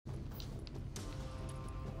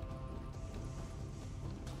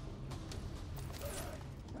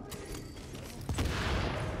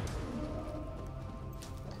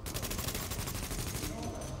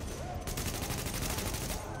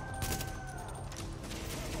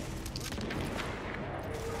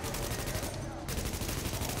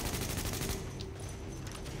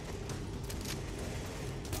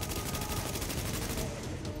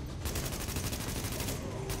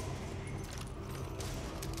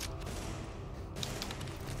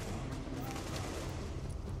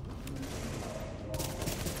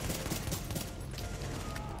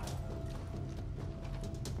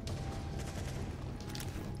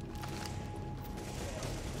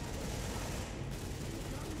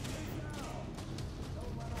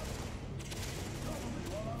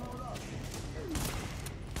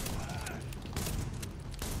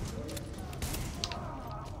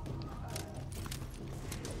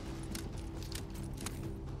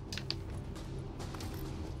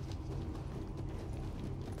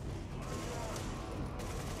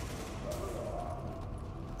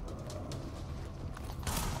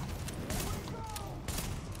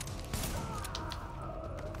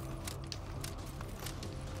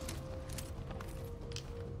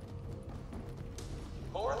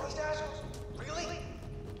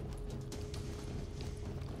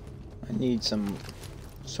Need some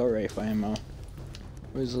assault rifle ammo.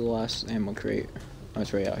 Where's the last ammo crate? Oh,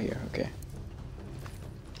 it's right out here. Okay.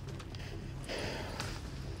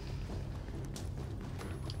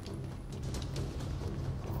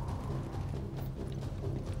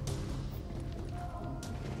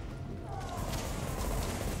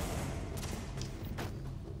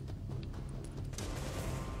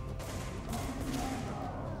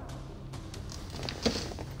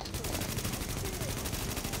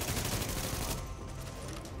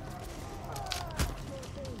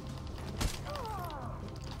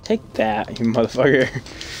 Take that, you motherfucker.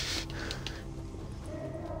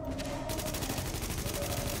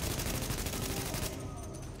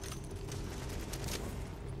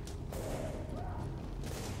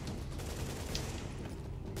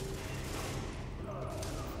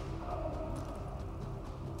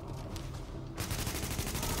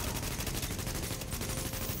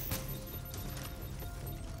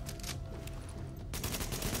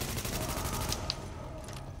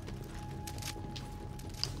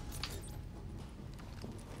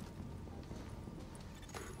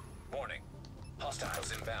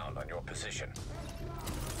 Hostiles inbound on your position.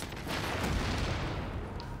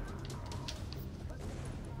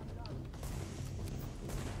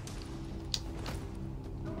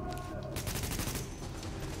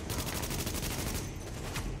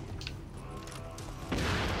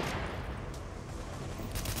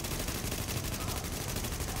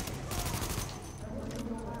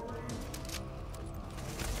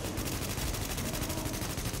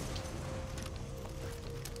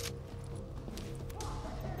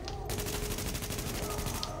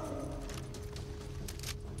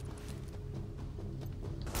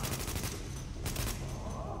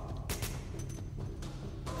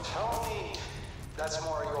 Tony, that's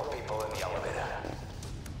more of your people in the elevator.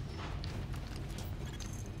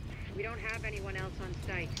 We don't have anyone else on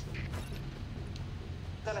site.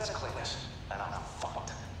 Then it's Cletus, and I'm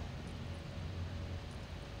fucked.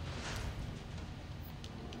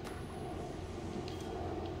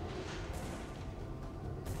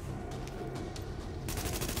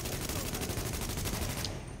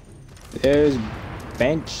 There's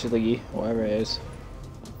Benchley, whatever it is.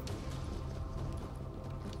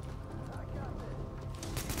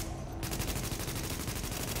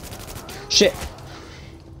 Shit!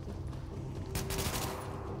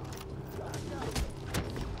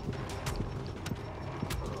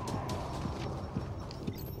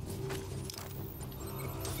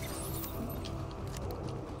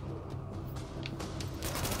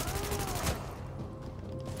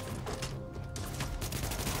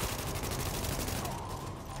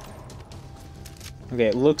 Okay,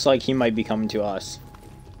 it looks like he might be coming to us.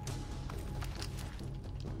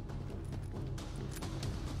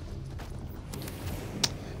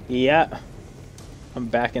 Yeah. I'm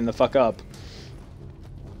backing the fuck up.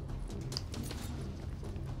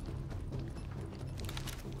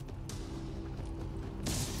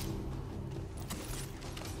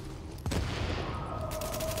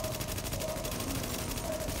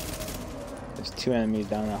 There's two enemies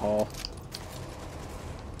down the hall.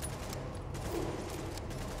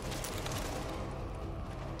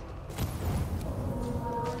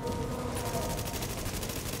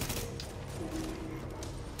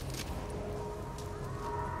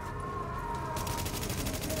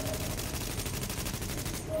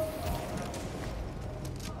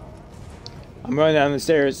 I'm running down the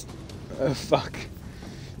stairs. Oh, fuck.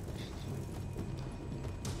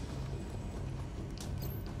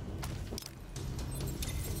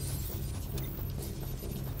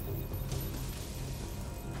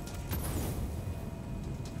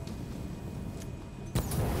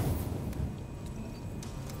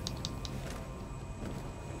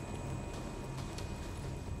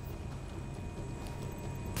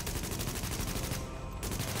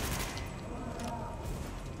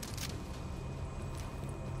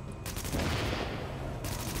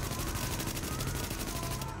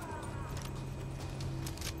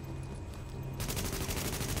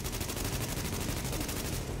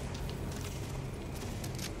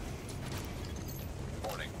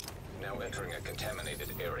 Entering a contaminated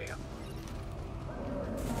area.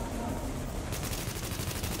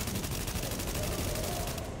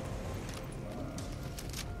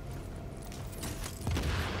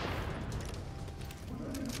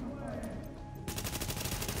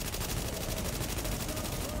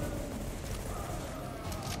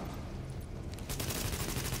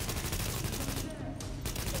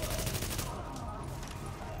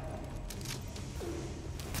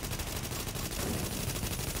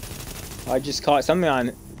 I just caught something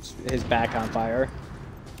on his back on fire.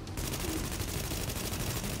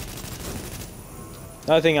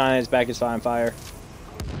 Another thing on his back is on fire.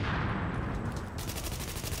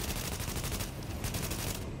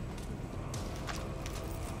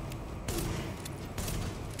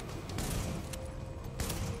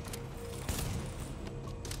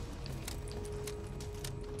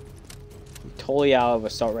 Totally out of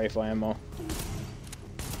assault rifle ammo.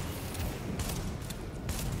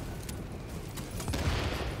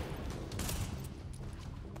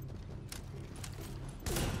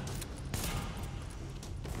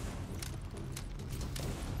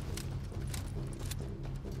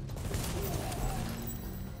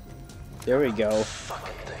 There we go.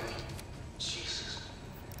 Fucking thing. Jesus.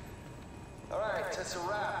 Alright, that's a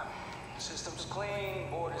wrap. System's clean,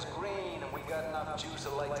 board is green, and we got enough juice to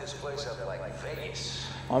light this place up like Vegas.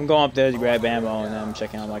 I'm going up there to grab ammo and then I'm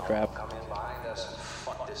checking out my crap. Come in behind us and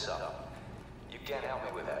fuck this up. You can't help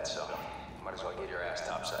me with that, so might as well get your ass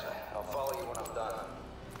topside. I'll follow you when I'm done.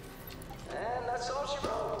 And that's all she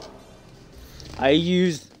wrote. I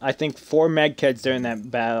used, I think, 4 med kits during that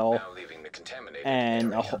battle. Now leaving the contaminated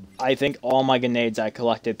And area. I think all my grenades I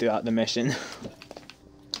collected throughout the mission.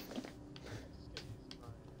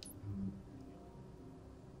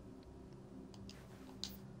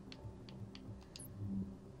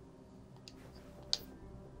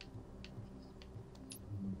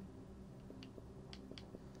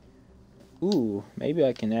 Ooh, maybe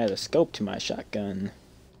I can add a scope to my shotgun.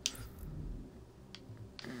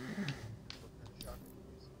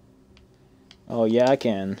 Oh yeah, I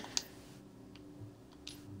can.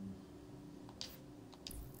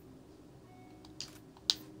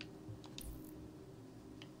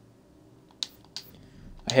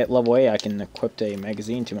 I hit level 8, I can equip a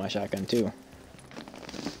magazine to my shotgun too.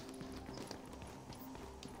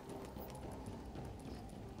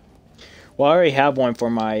 Well, I already have one for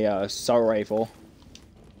my assault rifle.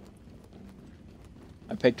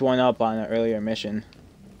 I picked one up on an earlier mission.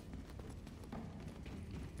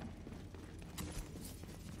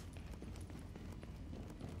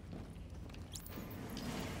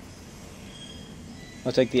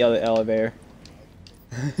 I'll take the other elevator.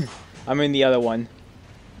 I'm in the other one.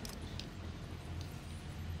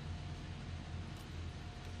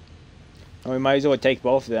 And we might as well take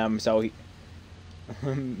both of them, so he...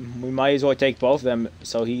 we might as well take both of them,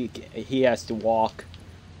 so he has to walk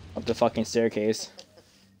up the fucking staircase.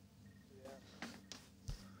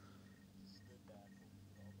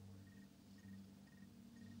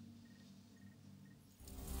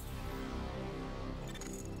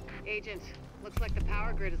 Agent, looks like the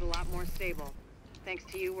power grid is a lot more stable. Thanks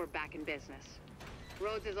to you, we're back in business.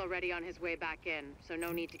 Rhodes is already on his way back in, so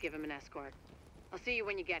no need to give him an escort. I'll see you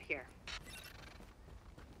when you get here.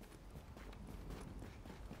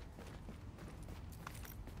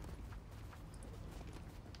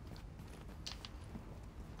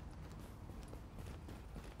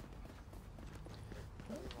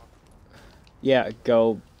 Yeah,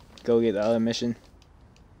 go get the other mission.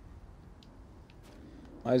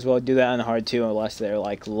 Might as well do that on hard too, unless they're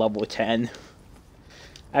like level 10.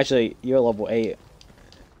 Actually, you're level 8.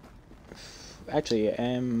 Actually,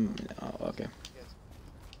 oh, okay.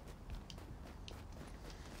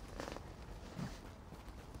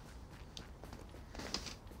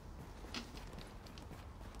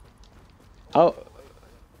 Oh,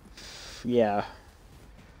 yeah.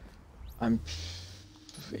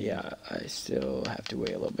 Yeah, I still have to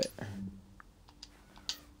wait a little bit.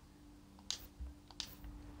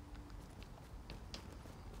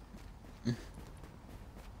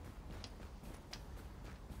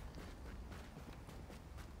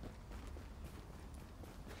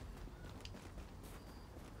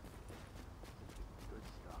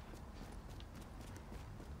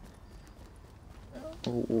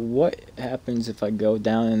 What happens if I go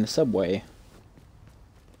down in the subway?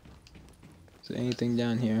 Is there anything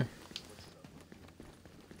down here?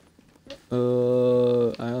 I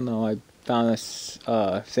don't know. I found this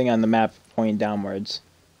thing on the map pointing downwards.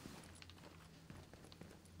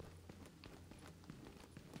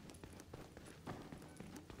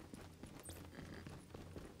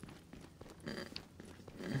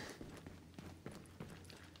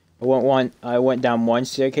 I went down one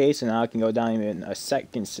staircase, and now I can go down even a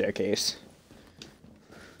second staircase.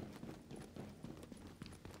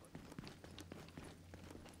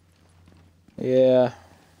 Yeah,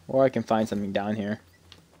 or I can find something down here.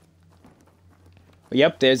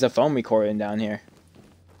 Yep, there's a phone recording down here.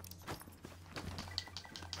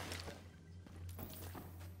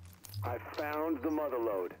 I found the mother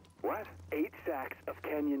lode. What? 8 sacks of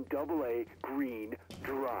Canyon AA green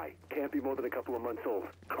dry. Can't be more than a couple of months old.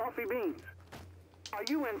 Coffee beans. Are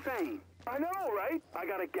you insane? I know, right? I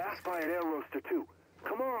got a gas-fired air roaster too.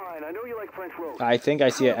 Come on, I know you like French roast. I think I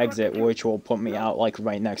see an exit, which will put me out like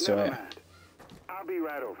right next to Never it. mind. I'll be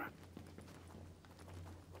right over.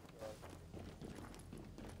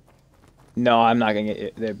 No, I'm not gonna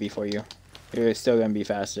get there before you. You're still gonna be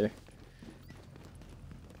faster.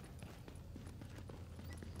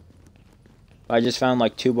 I just found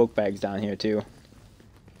like 2 book bags down here too.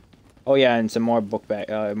 Oh yeah, and some more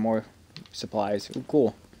more supplies. Ooh,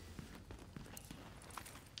 cool.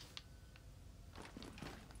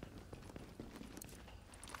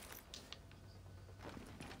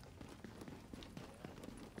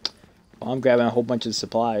 Well, I'm grabbing a whole bunch of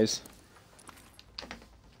supplies.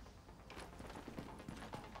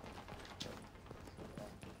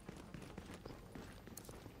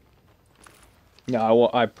 No,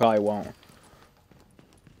 I probably won't.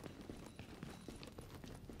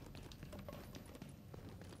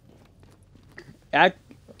 At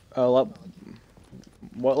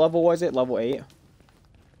what level was it? Level 8?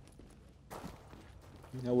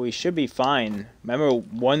 No, we should be fine. Remember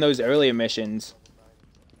one of those earlier missions.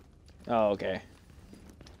 Oh, okay.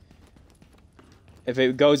 If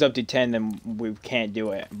it goes up to 10, then we can't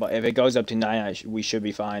do it. But if it goes up to 9, we should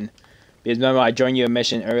be fine. Because remember, I joined you a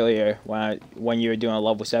mission earlier when you were doing a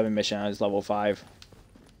level 7 mission. I was level 5.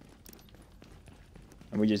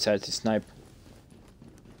 And we just had to snipe.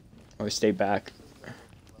 Or stay back.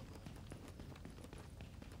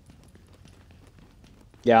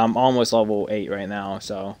 Yeah, I'm almost level 8 right now,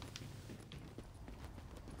 so.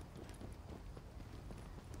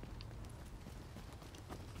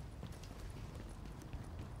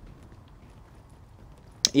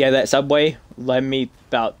 Yeah, that subway led me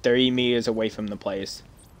about 30 meters away from the place.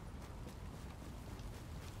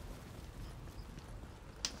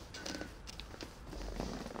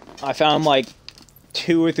 I found like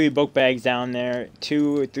 2 or 3 book bags down there,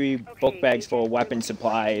 2 or 3 book bags full of weapon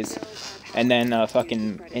supplies, and then a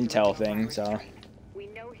fucking intel thing, so. We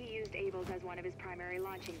know he used Abel's as one of his primary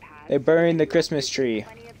launching pads. They burned the Christmas tree.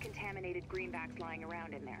 Plenty of contaminated greenbacks lying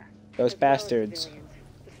around in there. Those bastards.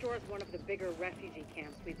 The store is one of the bigger refugee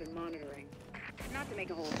camps we've been monitoring. Not to make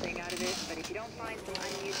a whole thing out of it, but if you don't find some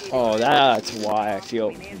unmutated... Oh, that's why I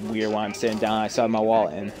feel weird when I'm sitting down. I saw my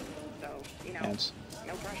wallet in. So, you know, Yes.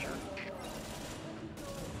 no pressure.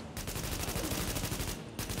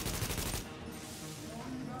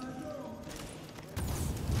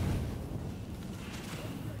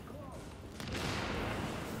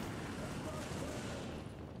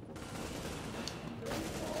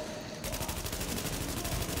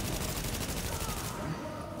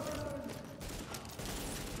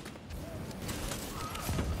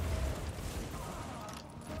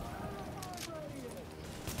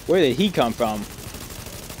 Where did he come from?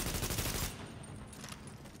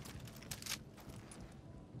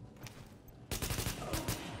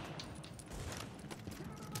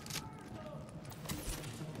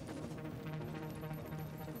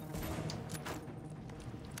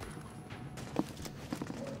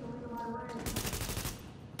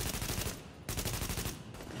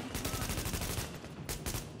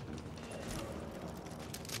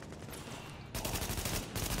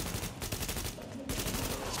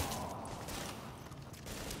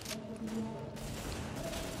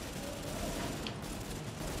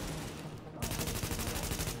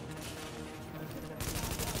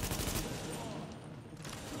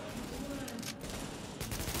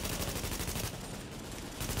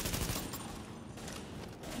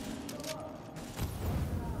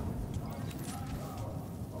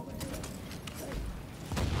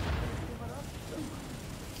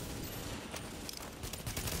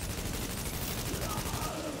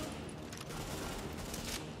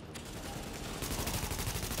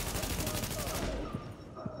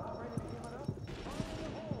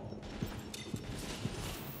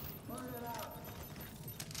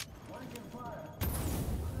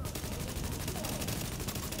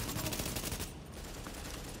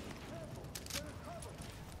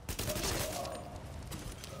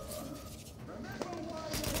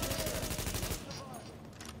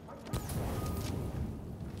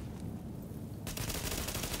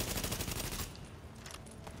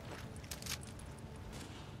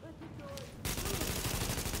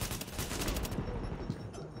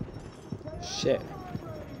 Shit.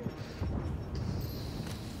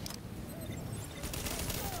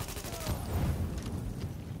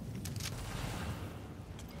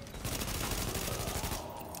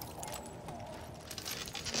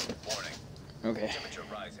 Warning. Okay. Temperature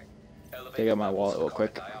rising. Take out my wallet real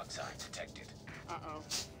quick. Carbon dioxide detected. Uh-oh.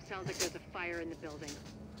 Sounds like there's a fire in the building.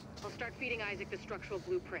 I'll start feeding Isaac the structural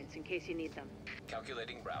blueprints in case you need them.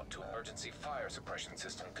 Calculating route to emergency fire suppression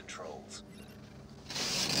system controls.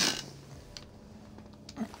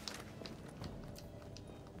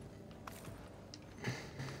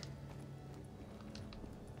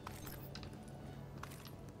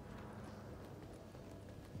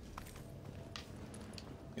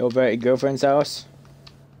 Over at your girlfriend's house?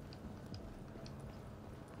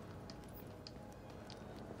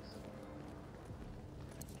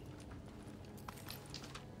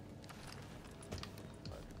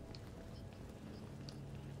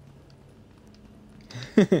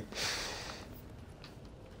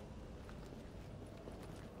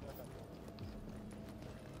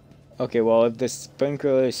 Okay, well, if the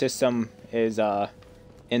sprinkler system is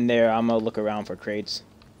in there, I'm gonna look around for crates.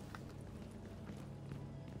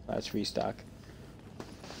 Let's restock.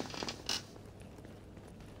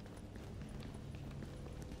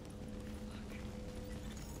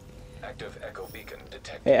 Active echo beacon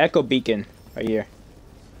detected. Hey, echo beacon, right here.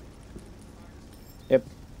 Yep.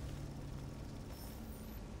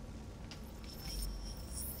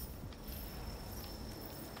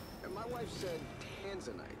 My wife said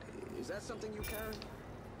tanzanite. Is that something you carry?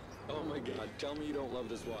 Oh my god, tell me you don't love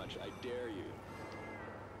this watch. I dare you.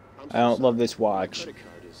 I don't love this watch. Credit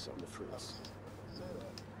card is on the fruits.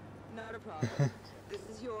 Not a problem. This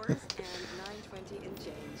is yours and $9.20 in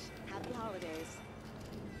change. Happy holidays.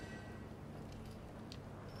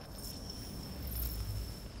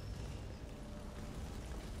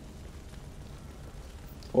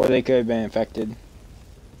 Or they could have been infected.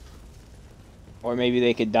 Or maybe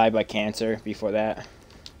they could die by cancer before that.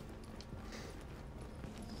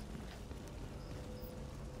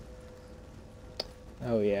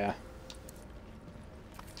 Oh yeah.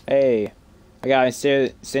 Hey, I got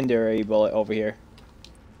a incendiary bullet over here.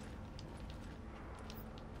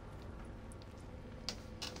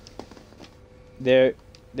 There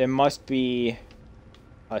must be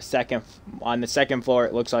a second on the second floor.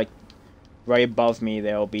 It looks like right above me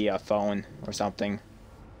there'll be a phone or something.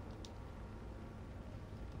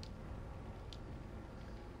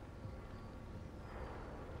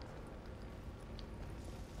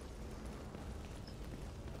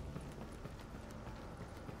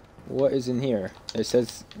 What is in here? It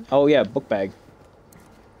says, oh yeah, book bag.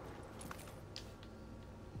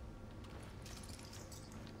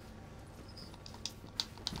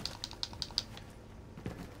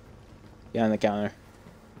 Yeah, on the counter.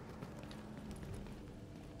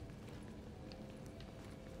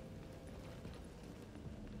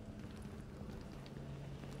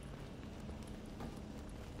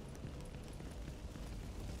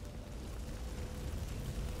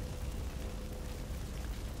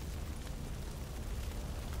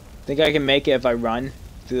 Think I can make it if I run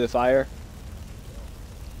through the fire?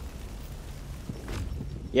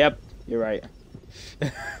 Yep, you're right.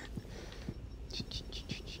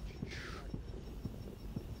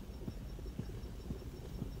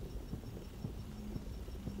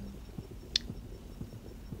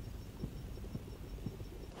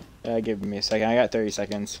 Give me a second. I got 30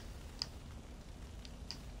 seconds.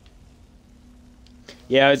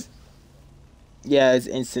 Yeah, it's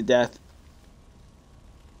instant death.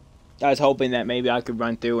 I was hoping that maybe I could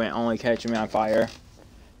run through and only catch me on fire.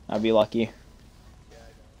 I'd be lucky.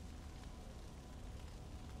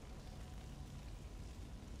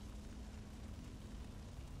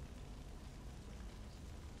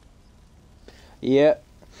 Yeah.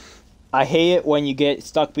 I hate it when you get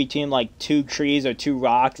stuck between like two trees or two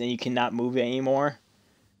rocks and you cannot move it anymore.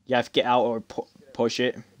 You have to get out or push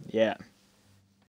it. Yeah.